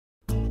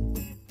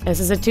This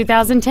is a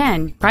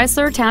 2010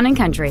 Chrysler Town &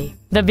 Country,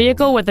 the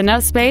vehicle with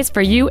enough space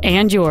for you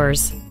and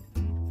yours.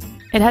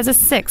 It has a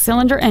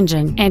 6-cylinder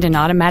engine and an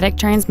automatic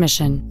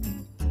transmission.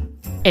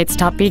 Its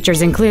top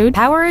features include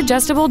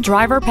power-adjustable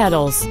driver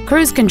pedals,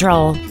 cruise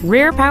control,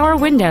 rear power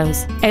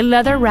windows, a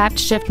leather-wrapped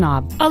shift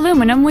knob,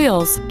 aluminum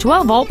wheels,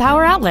 12-volt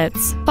power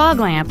outlets, fog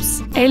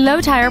lamps, a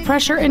low-tire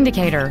pressure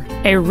indicator,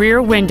 a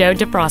rear window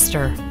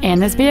defroster,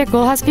 and this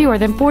vehicle has fewer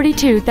than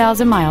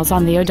 42,000 miles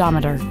on the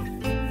odometer.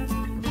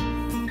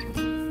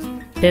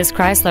 This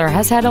Chrysler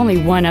has had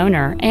only one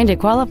owner, and it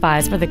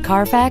qualifies for the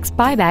Carfax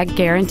buyback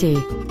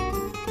guarantee.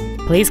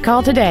 Please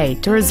call today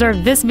to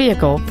reserve this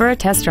vehicle for a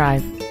test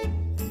drive.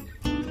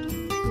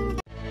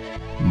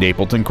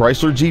 Napleton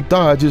Chrysler Jeep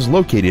Dodge is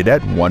located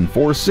at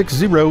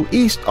 1460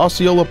 East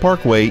Osceola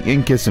Parkway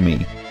in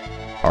Kissimmee.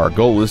 Our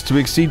goal is to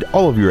exceed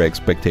all of your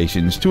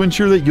expectations to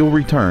ensure that you'll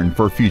return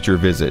for future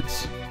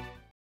visits.